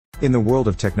In the world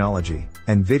of technology,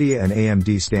 Nvidia and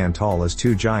AMD stand tall as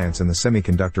two giants in the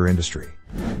semiconductor industry.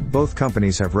 Both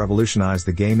companies have revolutionized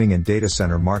the gaming and data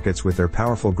center markets with their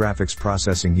powerful graphics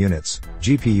processing units,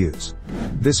 GPUs.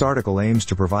 This article aims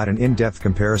to provide an in-depth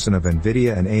comparison of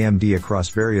Nvidia and AMD across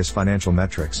various financial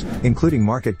metrics, including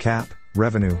market cap,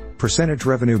 revenue, percentage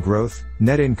revenue growth,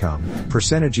 net income,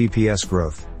 percentage EPS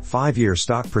growth, 5-year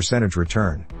stock percentage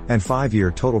return, and 5-year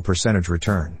total percentage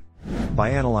return. By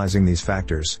analyzing these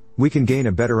factors, we can gain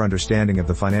a better understanding of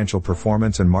the financial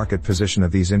performance and market position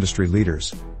of these industry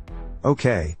leaders.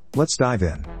 Okay, let's dive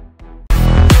in.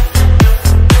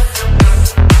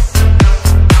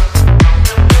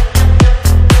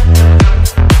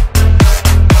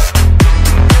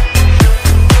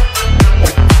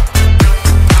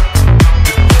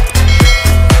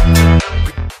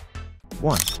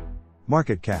 One.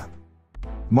 Market cap.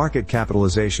 Market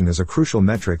capitalization is a crucial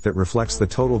metric that reflects the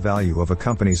total value of a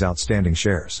company's outstanding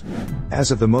shares. As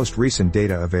of the most recent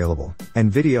data available,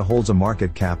 Nvidia holds a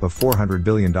market cap of $400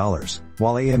 billion,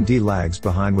 while AMD lags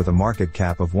behind with a market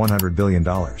cap of $100 billion.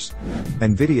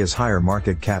 Nvidia's higher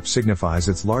market cap signifies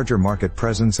its larger market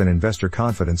presence and investor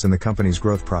confidence in the company's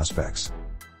growth prospects.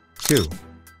 2.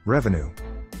 Revenue.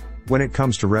 When it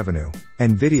comes to revenue,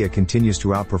 Nvidia continues to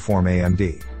outperform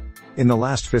AMD. In the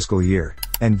last fiscal year,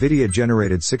 Nvidia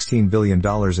generated $16 billion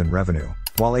in revenue,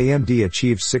 while AMD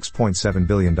achieved $6.7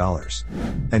 billion.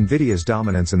 Nvidia's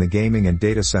dominance in the gaming and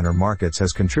data center markets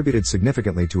has contributed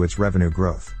significantly to its revenue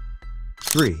growth.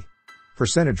 3.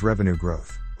 Percentage revenue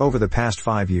growth. Over the past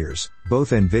 5 years,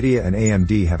 both Nvidia and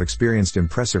AMD have experienced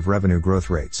impressive revenue growth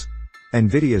rates.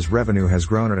 Nvidia's revenue has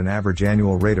grown at an average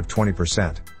annual rate of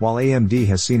 20%, while AMD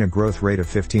has seen a growth rate of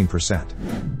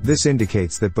 15%. This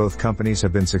indicates that both companies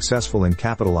have been successful in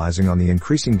capitalizing on the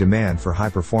increasing demand for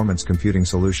high-performance computing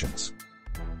solutions.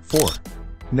 4.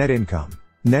 Net income.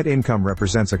 Net income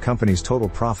represents a company's total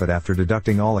profit after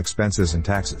deducting all expenses and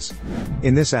taxes.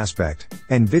 In this aspect,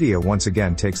 Nvidia once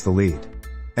again takes the lead.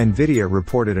 Nvidia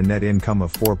reported a net income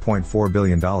of $4.4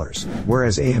 billion,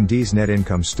 whereas AMD's net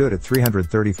income stood at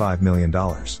 $335 million.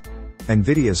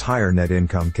 Nvidia's higher net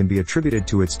income can be attributed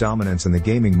to its dominance in the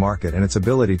gaming market and its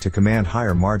ability to command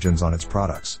higher margins on its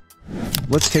products.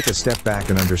 Let's take a step back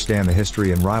and understand the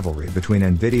history and rivalry between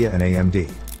Nvidia and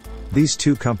AMD. These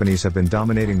two companies have been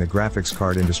dominating the graphics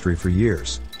card industry for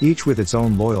years, each with its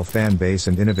own loyal fan base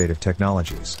and innovative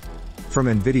technologies. From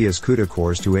Nvidia's CUDA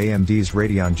cores to AMD's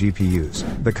Radeon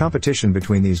GPUs, the competition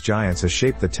between these giants has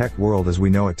shaped the tech world as we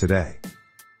know it today.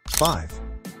 5.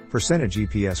 Percentage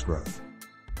EPS growth.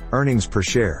 Earnings per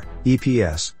share,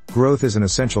 EPS, growth is an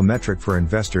essential metric for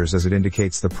investors as it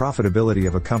indicates the profitability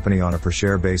of a company on a per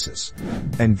share basis.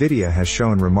 Nvidia has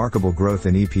shown remarkable growth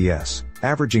in EPS,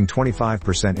 averaging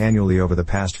 25% annually over the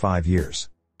past 5 years.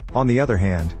 On the other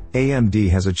hand, AMD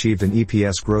has achieved an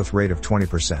EPS growth rate of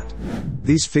 20%.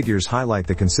 These figures highlight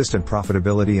the consistent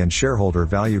profitability and shareholder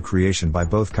value creation by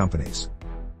both companies.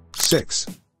 6.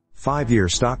 5-year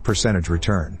stock percentage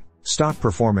return. Stock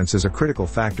performance is a critical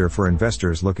factor for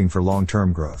investors looking for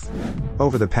long-term growth.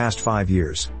 Over the past 5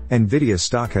 years, Nvidia's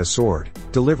stock has soared,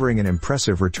 delivering an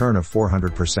impressive return of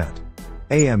 400%.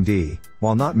 AMD,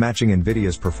 while not matching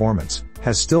Nvidia's performance,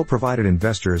 has still provided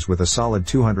investors with a solid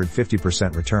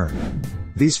 250% return.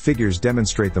 These figures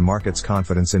demonstrate the market's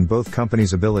confidence in both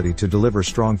companies' ability to deliver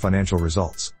strong financial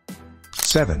results.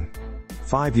 7.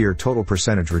 5-year total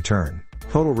percentage return.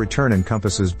 Total return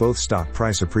encompasses both stock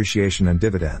price appreciation and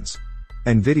dividends.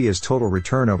 Nvidia's total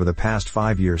return over the past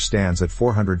 5 years stands at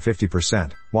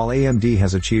 450%, while AMD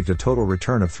has achieved a total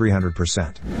return of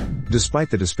 300%. Despite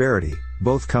the disparity,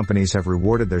 both companies have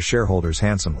rewarded their shareholders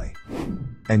handsomely.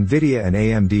 Nvidia and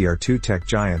AMD are two tech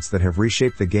giants that have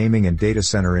reshaped the gaming and data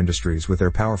center industries with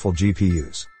their powerful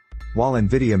GPUs. While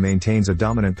Nvidia maintains a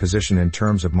dominant position in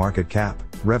terms of market cap,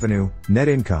 revenue, net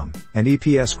income, and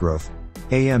EPS growth,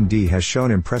 AMD has shown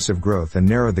impressive growth and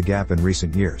narrowed the gap in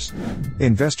recent years.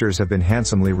 Investors have been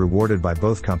handsomely rewarded by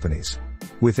both companies,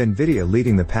 with Nvidia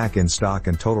leading the pack in stock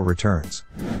and total returns.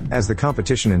 As the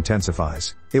competition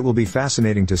intensifies, it will be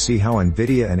fascinating to see how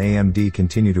Nvidia and AMD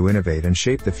continue to innovate and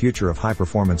shape the future of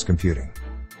high-performance computing.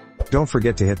 Don't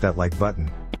forget to hit that like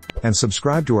button, and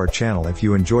subscribe to our channel if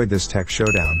you enjoyed this tech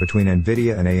showdown between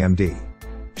Nvidia and AMD.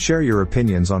 Share your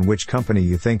opinions on which company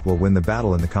you think will win the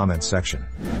battle in the comments section.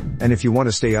 And if you want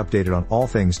to stay updated on all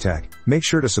things tech, make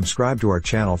sure to subscribe to our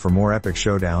channel for more epic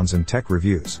showdowns and tech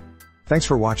reviews. Thanks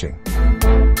for watching.